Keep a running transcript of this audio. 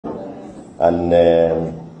and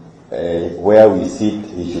where we sit,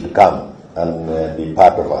 he should come and be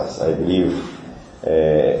part of us. I believe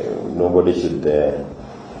nobody should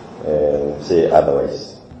say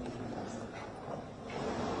otherwise.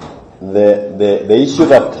 The issue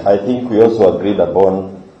that I think we also agreed upon,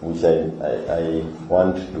 which I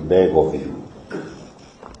want to beg of you,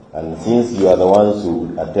 and since you are the ones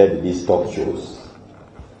who attend these talk shows,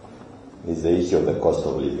 is the issue of the cost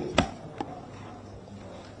of living.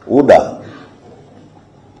 UDA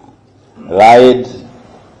lied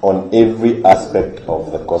on every aspect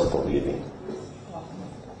of the cost of living.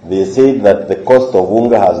 They said that the cost of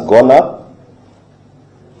Unga has gone up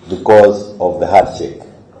because of the handshake,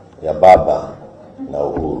 ya Baba na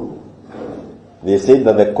Uhuru. They said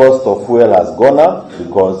that the cost of fuel has gone up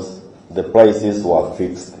because the prices were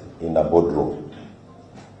fixed in a boardroom.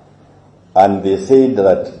 And they said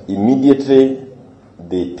that immediately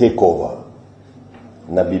they take over,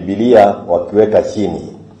 na Biblia wakiweka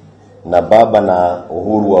chini, na Baba na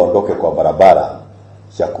Uhuru waondoke kwa barabara,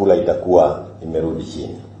 chakula itakuwa imerudi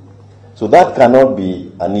chini. So that cannot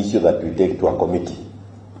be an issue that we take to a committee.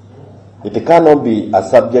 It cannot be a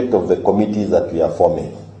subject of the committees that we are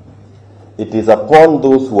forming. It is upon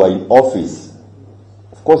those who are in office,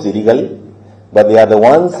 of course illegally, but they are the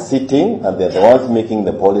ones sitting and they are the ones making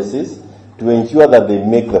the policies to ensure that they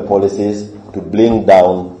make the policies to bring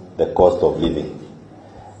down the cost of living.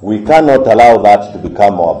 We cannot allow that to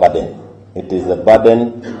become our burden. It is the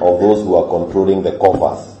burden of those who are controlling the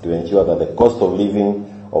coffers to ensure that the cost of living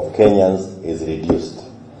of Kenyans is reduced.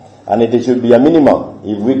 And it should be a minimum.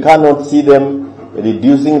 If we cannot see them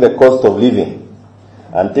reducing the cost of living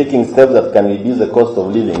and taking steps that can reduce the cost of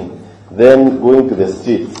living, then going to the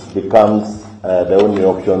streets becomes the only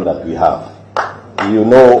option that we have. You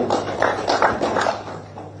know,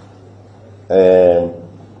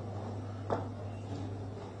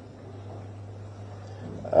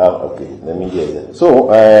 okay, let me get it. So,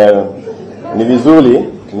 ni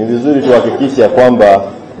vizuri tuhakikisha kwamba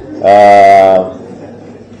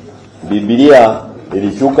Biblia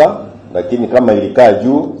ilishuka, lakini kama ilikaa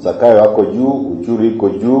juu, Zakayo wako juu, uchuru iko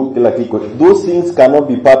juu, kila kiko. Those things cannot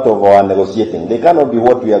be part of our negotiating. They cannot be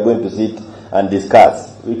what we are going to sit and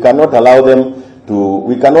discuss. We cannot allow them to,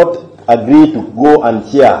 we cannot agree to go and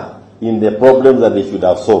share in the problems that they should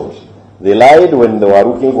have solved. They lied when they were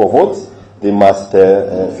looking for votes. They must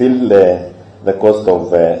feel the cost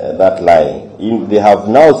of that lying. They have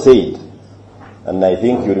now said, and I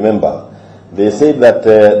think you remember, they said that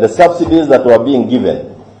the subsidies that were being given,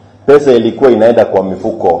 pesa ilikuwa inaenda kwa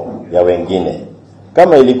mifuko ya wengine.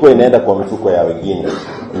 Kama ilikuwa inaenda kwa mifuko ya wengine,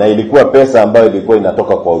 na ilikuwa pesa ambayo ilikuwa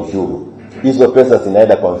inatoka kwa ushuru, hizo pesa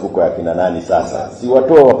zinaenda kwa mifuko ya kina nani sasa? Si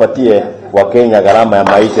watu wapatie wa Kenya gharama ya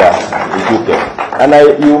maisha ishuke. And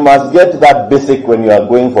you must get that basic when you are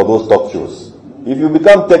going for those talk shows. If you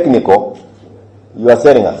become technical, you are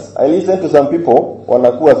selling us. I listen to some people,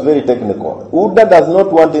 wanakuwa very technical. UDA does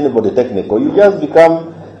not want anybody technical. You just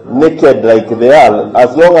become naked like they are,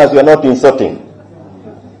 as long as you are not insulting.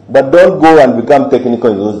 But don't go and become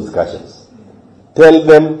technical in those discussions. Tell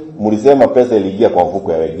them, mulisema pesa iligia kwa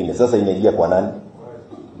mfuko ya wengine. Sasa inaingia kwa nani?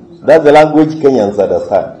 That's the language Kenyans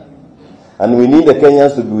understand. And we need the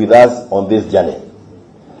Kenyans to be with us on this journey.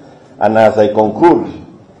 And as I conclude,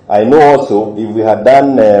 I know also if we had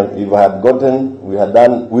done,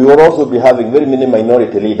 we would also be having very many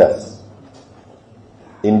minority leaders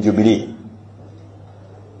in Jubilee.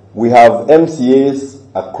 We have MCAs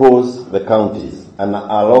across the counties and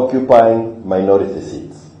are occupying minority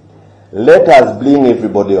seats. Let us bring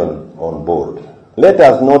everybody on board. Let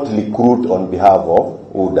us not recruit on behalf of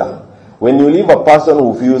UDA. When you leave a person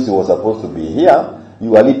who feels he was supposed to be here,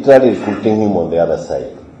 you are literally recruiting him on the other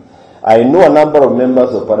side. I know a number of members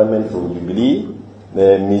of parliament from Jubilee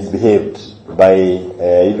misbehaved by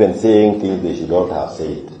even saying things they should not have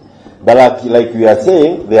said. But like we are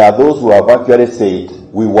saying, there are those who have actually said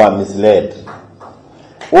we were misled.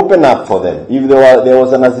 Open up for them. If there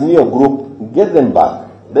was an Azimio group, get them back.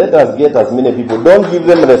 Let us get as many people. Don't give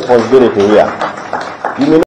them responsibility here. You may